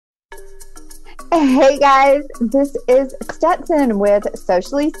Hey guys, this is Stetson with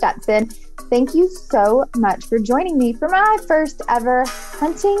Socially Stetson. Thank you so much for joining me for my first ever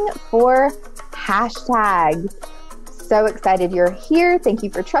hunting for hashtags. So excited you're here. Thank you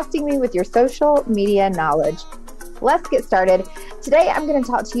for trusting me with your social media knowledge. Let's get started. Today I'm going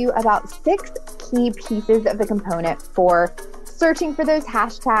to talk to you about 6 key pieces of the component for searching for those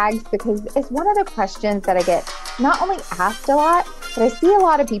hashtags, because it's one of the questions that I get not only asked a lot, but I see a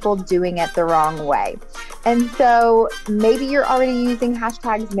lot of people doing it the wrong way. And so maybe you're already using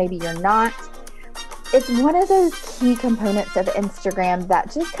hashtags, maybe you're not. It's one of those key components of Instagram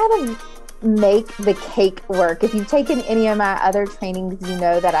that just kind of make the cake work. If you've taken any of my other trainings, you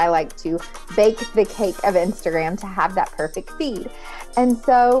know that I like to bake the cake of Instagram to have that perfect feed. And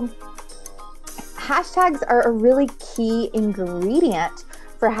so hashtags are a really key ingredient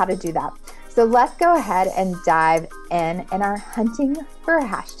for how to do that. So let's go ahead and dive in our hunting for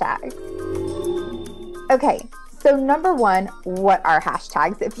hashtags. Okay, so number one, what are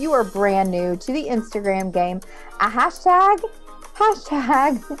hashtags? If you are brand new to the Instagram game, a hashtag,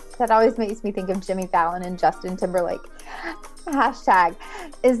 that always makes me think of Jimmy Fallon and Justin Timberlake. Hashtag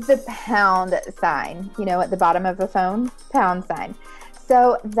is the pound sign, at the bottom of a phone, pound sign.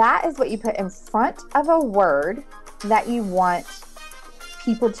 So that is what you put in front of a word that you want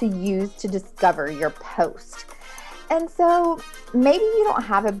people to use to discover your post. And so maybe you don't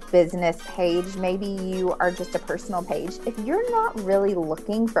have a business page, maybe you are just a personal page. If you're not really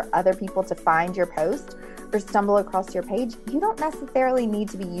looking for other people to find your post or stumble across your page, you don't necessarily need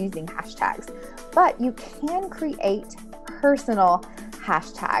to be using hashtags, but you can create personal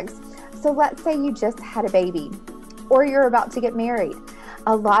hashtags. So let's say you just had a baby or you're about to get married.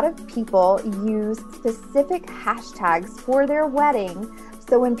 A lot of people use specific hashtags for their wedding.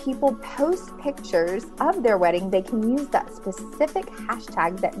 So when people post pictures of their wedding, they can use that specific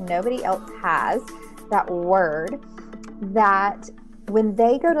hashtag that nobody else has, that word, that when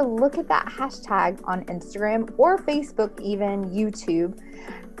they go to look at that hashtag on Instagram or Facebook, even YouTube,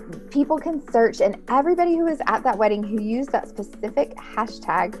 people can search, and everybody who is at that wedding who used that specific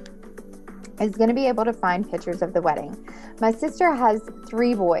hashtag is going to be able to find pictures of the wedding. My sister has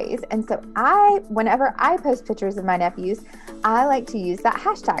 3 boys, and so whenever I post pictures of my nephews, I like to use that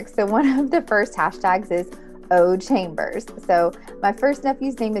hashtag. So one of the first hashtags is O Chambers. So my first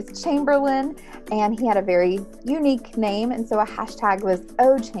nephew's name is Chamberlain, and he had a very unique name, and so a hashtag was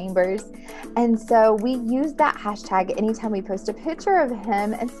O Chambers. And so we use that hashtag anytime we post a picture of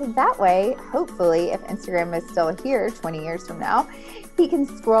him, and so that way, hopefully, if Instagram is still here 20 years from now, he can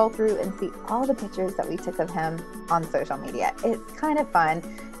scroll through and see all the pictures that we took of him on social media. It's kind of fun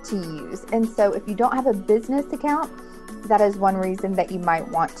to use. And so if you don't have a business account, that is one reason that you might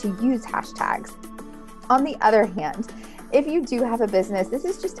want to use hashtags. On the other hand, if you do have a business, this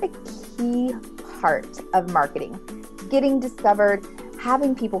is just a key part of marketing. Getting discovered,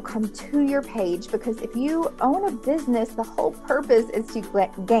 having people come to your page, because if you own a business, the whole purpose is to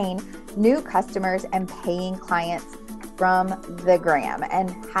gain new customers and paying clients from the gram,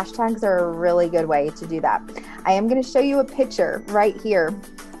 and hashtags are a really good way to do that. I am going to show you a picture right here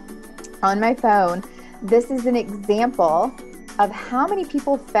on my phone. This is an example of how many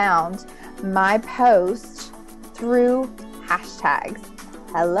people found my post through hashtags.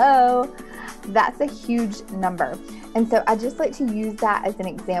 Hello, that's a huge number. And so I just like to use that as an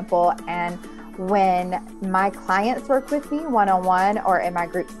example, and when my clients work with me one-on-one or in my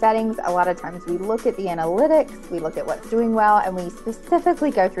group settings, a lot of times we look at the analytics, we look at what's doing well, and we specifically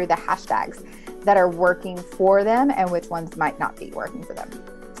go through the hashtags that are working for them and which ones might not be working for them.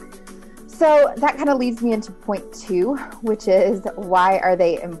 So that kind of leads me into point 2, which is, why are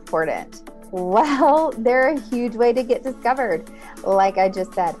they important? Well, they're a huge way to get discovered, like I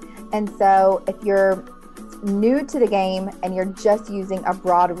just said. And so if you're new to the game and you're just using a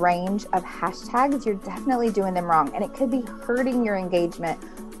broad range of hashtags, you're definitely doing them wrong, and it could be hurting your engagement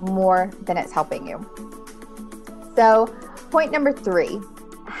more than it's helping you. So point number 3,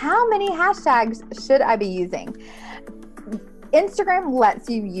 how many hashtags should I be using? Instagram lets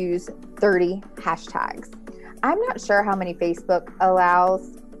you use 30 hashtags. I'm not sure how many Facebook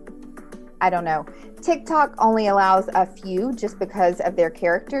allows. I don't know. TikTok only allows a few just because of their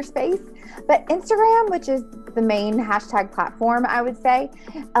character space, but Instagram, which is the main hashtag platform, I would say,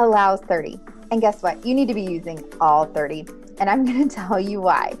 allows 30. And guess what? You need to be using all 30, and I'm going to tell you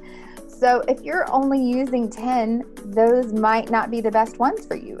why. So if you're only using 10, those might not be the best ones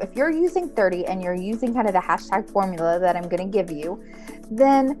for you. If you're using 30 and you're using kind of the hashtag formula that I'm going to give you,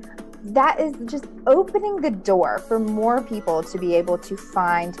 then that is just opening the door for more people to be able to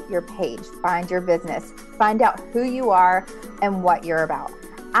find your page, find your business, find out who you are and what you're about.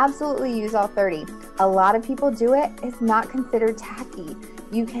 Absolutely use all 30. A lot of people do it. It's not considered tacky.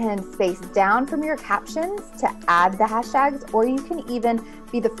 You can space down from your captions to add the hashtags, or you can even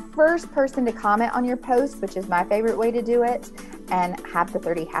be the first person to comment on your post, which is my favorite way to do it, and have the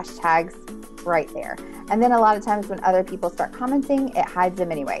 30 hashtags right there. And then a lot of times when other people start commenting, it hides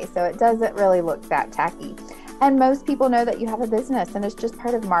them anyway. So it doesn't really look that tacky. And most people know that you have a business, and it's just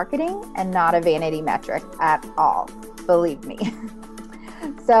part of marketing and not a vanity metric at all. Believe me.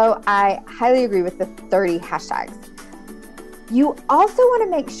 So I highly agree with the 30 hashtags. You also want to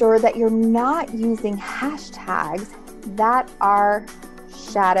make sure that you're not using hashtags that are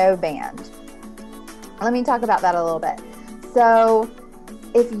shadow banned. Let me talk about that a little bit. So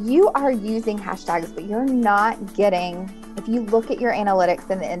if you are using hashtags, but you're not getting, if you look at your analytics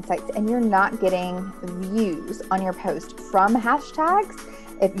and the insights and you're not getting views on your post from hashtags,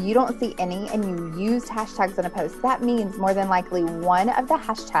 if you don't see any and you used hashtags on a post, that means more than likely one of the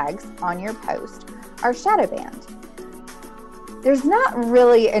hashtags on your post are shadow banned. There's not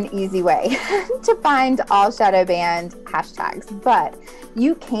really an easy way to find all shadow banned hashtags, but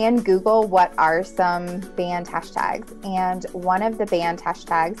you can Google what are some banned hashtags. And one of the banned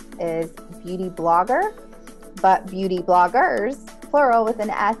hashtags is beauty blogger, but beauty bloggers, plural with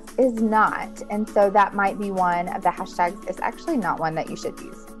an S, is not. And so that might be one of the hashtags. It's actually not one that you should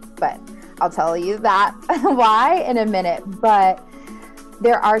use, but I'll tell you that why in a minute. But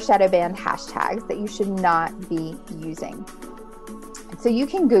there are shadow banned hashtags that you should not be using. So you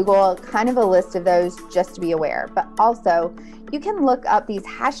can Google kind of a list of those just to be aware, but also you can look up these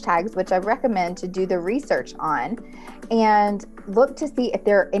hashtags, which I recommend to do the research on, and look to see if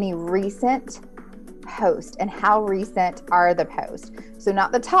there are any recent posts and how recent are the posts. So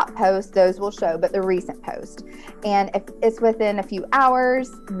not the top posts, those will show, but the recent post. And if it's within a few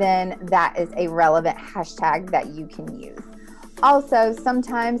hours, then that is a relevant hashtag that you can use. Also,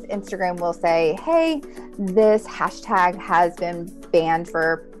 sometimes Instagram will say, hey, this hashtag has been banned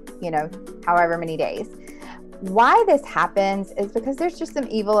for, however many days. Why this happens is because there's just some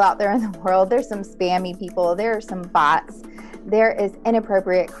evil out there in the world. There's some spammy people. There are some bots. There is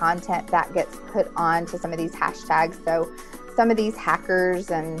inappropriate content that gets put on to some of these hashtags. So some of these hackers,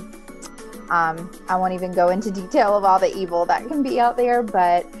 and I won't even go into detail of all the evil that can be out there,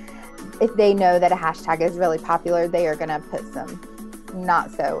 but if they know that a hashtag is really popular, they are going to put some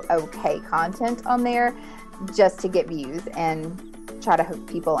not so okay content on there just to get views and try to hook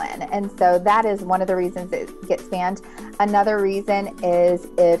people in. And so that is one of the reasons it gets banned. Another reason is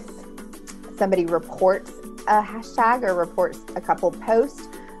if somebody reports a hashtag or reports a couple posts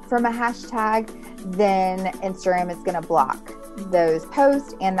from a hashtag, then Instagram is going to block those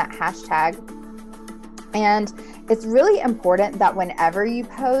posts and that hashtag. And it's really important that whenever you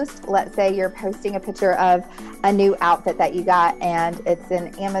post, let's say you're posting a picture of a new outfit that you got and it's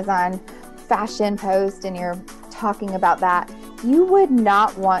an Amazon fashion post and you're talking about that, you would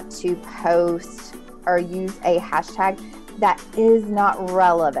not want to post or use a hashtag that is not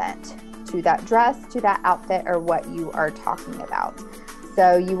relevant to that dress, to that outfit, or what you are talking about.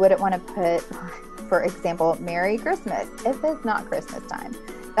 So you wouldn't want to put, for example, Merry Christmas if it's not Christmas time.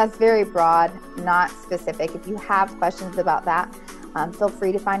 That's very broad, not specific. If you have questions about that, feel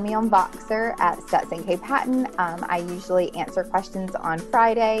free to find me on Voxer at Stetson K. Patton. I usually answer questions on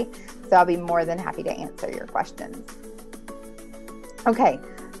Friday, so I'll be more than happy to answer your questions. Okay,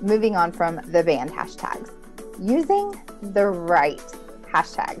 moving on from the banned hashtags. Using the right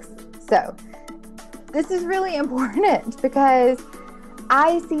hashtags. So this is really important because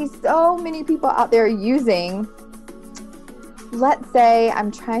I see so many people out there using, let's say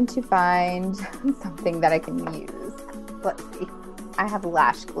I'm trying to find something that I can use. Let's see. I have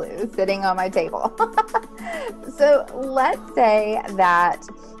lash glue sitting on my table. So let's say that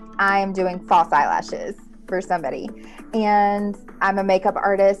I'm doing false eyelashes for somebody and I'm a makeup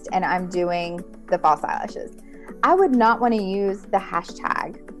artist and I'm doing the false eyelashes. I would not want to use the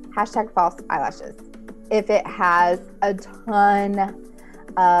hashtag false eyelashes if it has a ton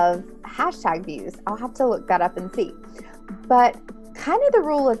of hashtag views. I'll have to look that up and see. But kind of the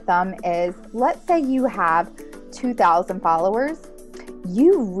rule of thumb is, let's say you have 2,000 followers.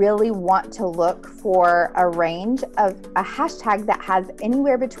 You really want to look for a range of a hashtag that has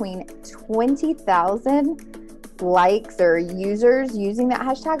anywhere between 20,000 likes or users using that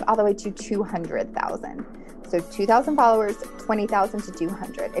hashtag all the way to 200,000. So 2,000 followers, 20,000 to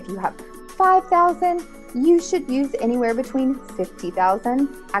 200. If you have 5,000, you should use anywhere between 50,000,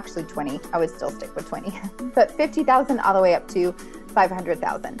 actually 20, I would still stick with 20, but 50,000 all the way up to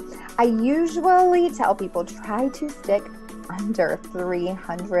 500,000. I usually tell people try to stick under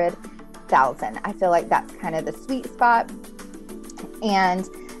 300,000. I feel like that's kind of the sweet spot. And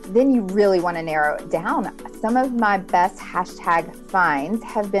then you really want to narrow it down. Some of my best hashtag finds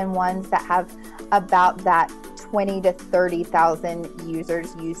have been ones that have about that 20 to 30,000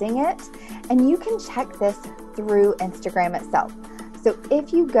 users using it. And you can check this through Instagram itself. So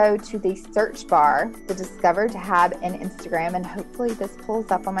if you go to the search bar, the Discover tab in Instagram, and hopefully this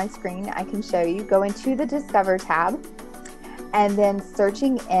pulls up on my screen, I can show you, go into the Discover tab and then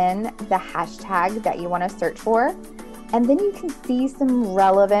searching in the hashtag that you want to search for. And then you can see some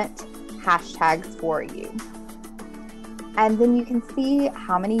relevant hashtags for you. And then you can see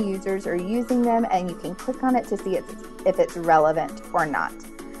how many users are using them, and you can click on it to see if it's relevant or not.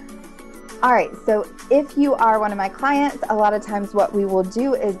 All right, so if you are one of my clients, a lot of times what we will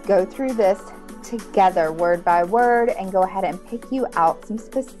do is go through this together word by word and go ahead and pick you out some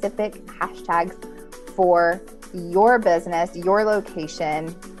specific hashtags for your business, your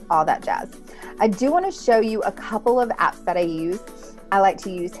location, all that jazz. I do want to show you a couple of apps that I use. I like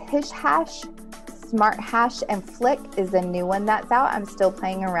to use HishHash, SmartHash, and Flick is a new one that's out. I'm still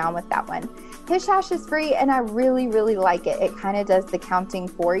playing around with that one. HishHash is free and I really, really like it. It kind of does the counting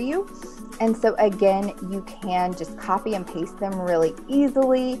for you. And so again, you can just copy and paste them really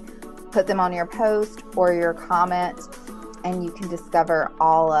easily, put them on your post or your comment, and you can discover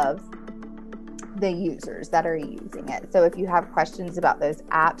all of the users that are using it. So if you have questions about those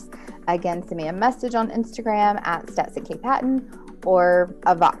apps, again, send me a message on Instagram at StatsandKPatton or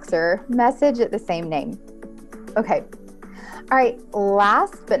a Voxer message at the same name. Okay. All right.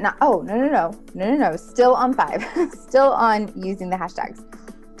 Last but not, no. Still on 5, still on using the hashtags.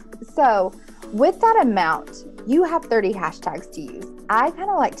 So with that amount, you have 30 hashtags to use. I kind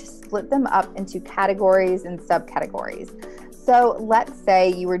of like to split them up into categories and subcategories. So let's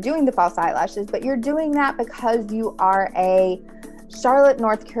say you were doing the false eyelashes, but you're doing that because you are a Charlotte,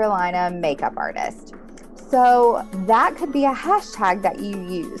 North Carolina makeup artist. So that could be a hashtag that you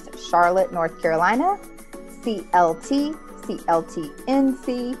use. Charlotte, North Carolina, CLT,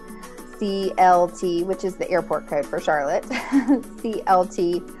 CLTNC, CLT, which is the airport code for Charlotte,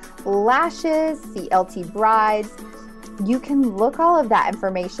 CLT lashes, CLT brides. You can look all of that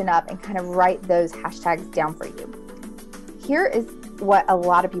information up and kind of write those hashtags down for you. Here is what a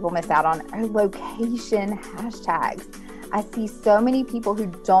lot of people miss out on are location hashtags. I see so many people who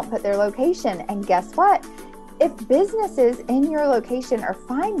don't put their location, and guess what? If businesses in your location are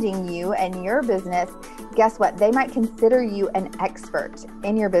finding you and your business, guess what? They might consider you an expert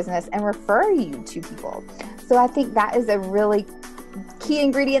in your business and refer you to people. So I think that is a really key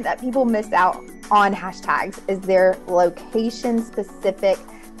ingredient that people miss out on hashtags is their location specific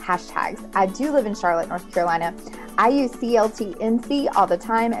hashtags. I do live in Charlotte, North Carolina. I use CLTNC all the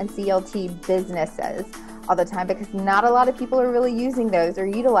time and CLT businesses all the time because not a lot of people are really using those or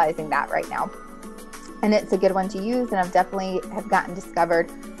utilizing that right now. And it's a good one to use, and I've definitely have gotten discovered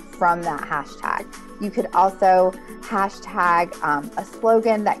from that hashtag. You could also hashtag a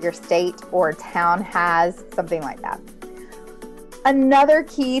slogan that your state or town has, something like that. Another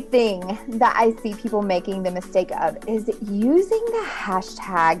key thing that I see people making the mistake of is using the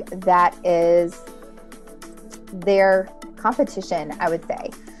hashtag that is their competition, I would say.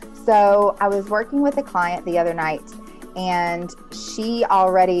 So I was working with a client the other night, and she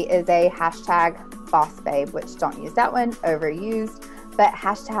already is a hashtag boss babe, which don't use that one, overused, but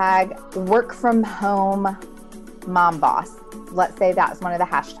hashtag work from home mom boss. Let's say that's one of the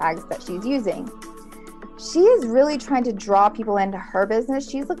hashtags that she's using. She is really trying to draw people into her business.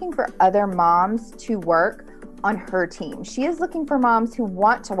 She's looking for other moms to work on her team. She is looking for moms who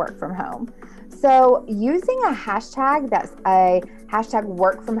want to work from home. So using a hashtag that's a hashtag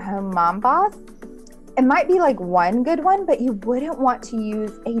work from home mom boss, it might be like one good one, but you wouldn't want to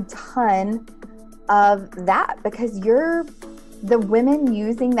use a ton of that because the women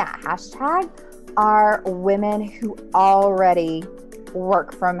using that hashtag are women who already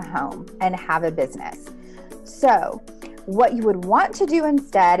work from home and have a business. So what you would want to do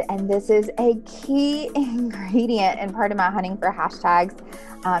instead, and this is a key ingredient and part of my hunting for hashtags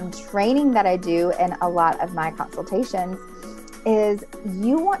training that I do in a lot of my consultations, is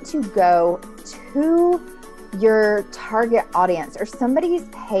you want to go to your target audience or somebody's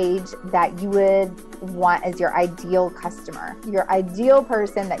page that you would want as your ideal customer, your ideal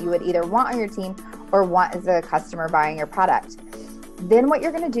person that you would either want on your team or want as a customer buying your product. Then what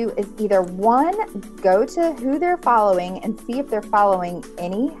you're going to do is either one, go to who they're following and see if they're following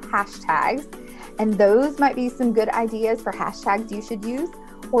any hashtags, and those might be some good ideas for hashtags you should use,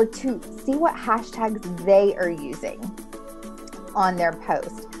 or two, see what hashtags they are using on their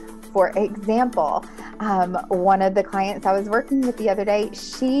post. For example, one of the clients I was working with the other day,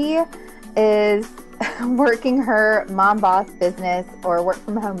 she is working her mom boss business or work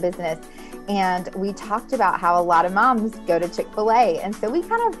from home business. And we talked about how a lot of moms go to Chick-fil-A. And so we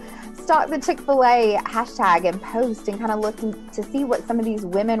kind of stalked the Chick-fil-A hashtag and post and kind of looked to see what some of these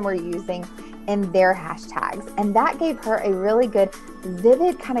women were using in their hashtags. And that gave her a really good,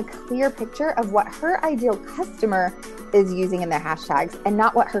 vivid, kind of clear picture of what her ideal customer is using in their hashtags and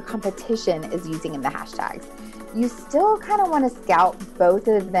not what her competition is using in the hashtags. You still kind of want to scout both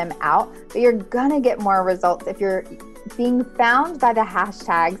of them out, but you're going to get more results if you're being found by the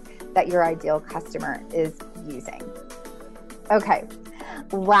hashtags that your ideal customer is using. Okay,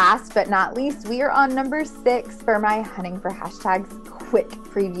 last but not least, we are on number 6 for my Hunting for Hashtags quick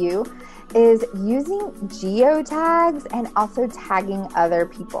preview, is using geotags and also tagging other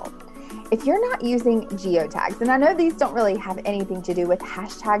people. If you're not using geotags, and I know these don't really have anything to do with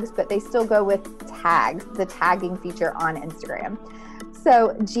hashtags, but they still go with tags, the tagging feature on Instagram.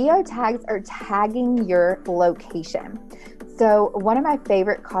 So geotags are tagging your location. So one of my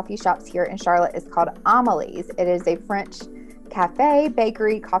favorite coffee shops here in Charlotte is called Amelie's. It is a French cafe,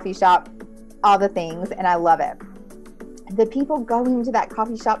 bakery, coffee shop, all the things, and I love it. The people going to that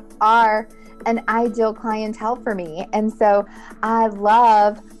coffee shop are an ideal clientele for me. And so I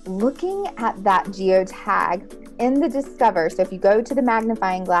love looking at that geotag in the Discover. So if you go to the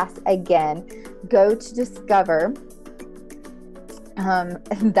magnifying glass again, go to Discover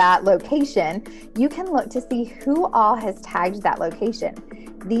that location, you can look to see who all has tagged that location.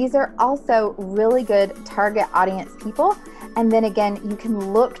 These are also really good target audience people. And then again, you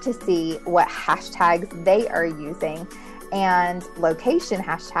can look to see what hashtags they are using and location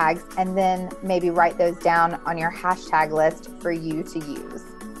hashtags, and then maybe write those down on your hashtag list for you to use.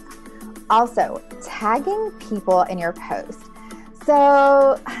 Also, tagging people in your post.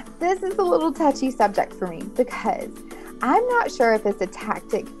 So this is a little touchy subject for me because I'm not sure if it's a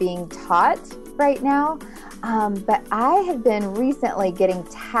tactic being taught right now, but I have been recently getting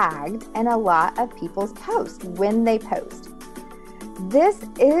tagged in a lot of people's posts when they post. This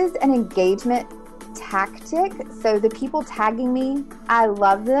is an engagement tactic. So the people tagging me, I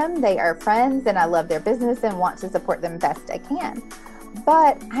love them. They are friends and I love their business and want to support them best I can.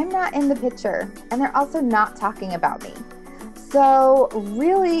 But I'm not in the picture and they're also not talking about me. So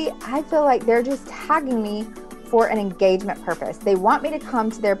really, I feel like they're just tagging me for an engagement purpose. They want me to come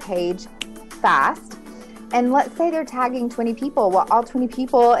to their page fast. And let's say they're tagging 20 people. Well, all 20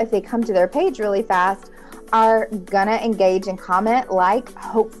 people, if they come to their page really fast, are gonna engage and comment, like,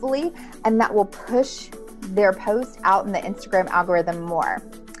 hopefully, and that will push their post out in the Instagram algorithm more.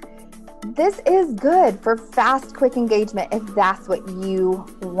 This is good for fast, quick engagement if that's what you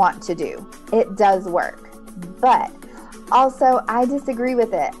want to do. It does work, but also I disagree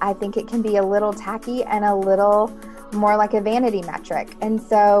with it. I think it can be a little tacky and a little more like a vanity metric. And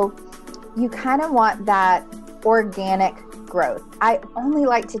so you kind of want that organic growth. I only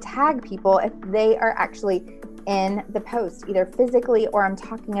like to tag people if they are actually in the post, either physically or I'm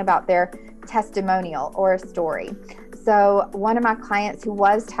talking about their testimonial or a story. So one of my clients who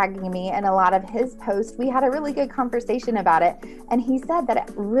was tagging me in a lot of his posts, we had a really good conversation about it. And he said that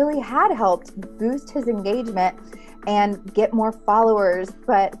it really had helped boost his engagement and get more followers,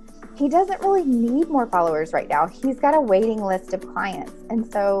 but he doesn't really need more followers right now. He's got a waiting list of clients. And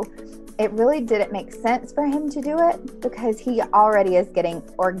so it really didn't make sense for him to do it because he already is getting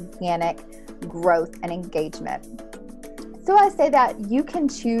organic growth and engagement. So I say that you can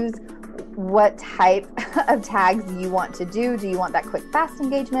choose what type of tags you want to do. Do you want that quick, fast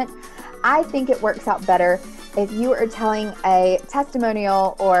engagement? I think it works out better if you are telling a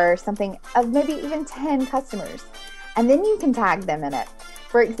testimonial or something of maybe even 10 customers, and then you can tag them in it.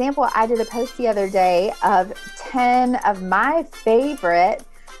 For example, I did a post the other day of 10 of my favorite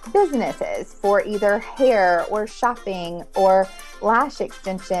businesses for either hair or shopping or lash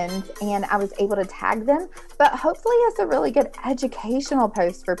extensions, and I was able to tag them. But hopefully it's a really good educational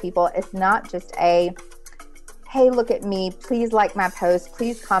post for people. It's not just a, hey, look at me, please like my post,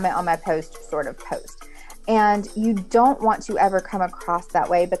 please comment on my post sort of post. And you don't want to ever come across that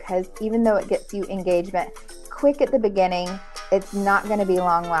way because even though it gets you engagement quick at the beginning, it's not going to be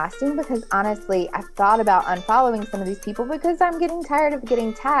long lasting because honestly, I've thought about unfollowing some of these people because I'm getting tired of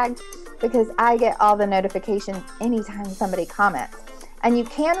getting tagged because I get all the notifications anytime somebody comments. And you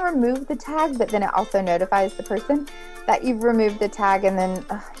can remove the tag, but then it also notifies the person that you've removed the tag, and then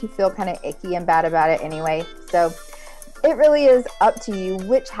you feel kind of icky and bad about it anyway. So it really is up to you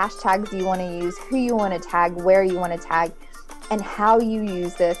which hashtags you want to use, who you want to tag, where you want to tag, and how you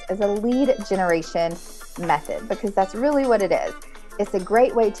use this as a lead generation method, because that's really what it is. It's a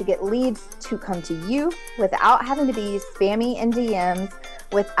great way to get leads to come to you without having to be spammy in DMs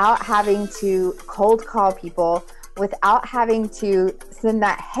without having to cold call people, without having to send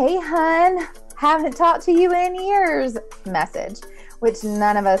that, "Hey, hun, haven't talked to you in years" message, which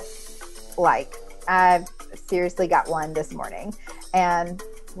none of us like. I seriously got one this morning and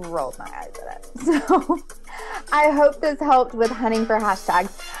rolled my eyes at it. So I hope this helped with hunting for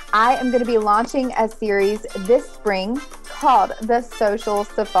hashtags. I am going to be launching a series this spring called the Social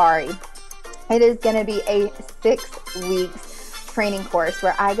Safari. It is going to be a 6 weeks training course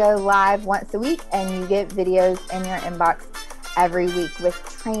where I go live once a week and you get videos in your inbox every week with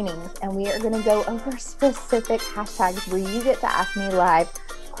trainings. And we are going to go over specific hashtags where you get to ask me live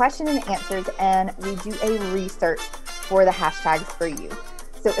question and answers, and we do a research for the hashtags for you.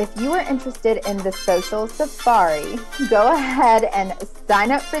 So if you are interested in the Social Safari, go ahead and sign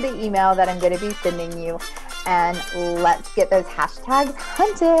up for the email that I'm going to be sending you, and let's get those hashtags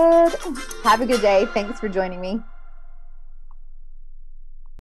hunted. Have a good day. Thanks for joining me.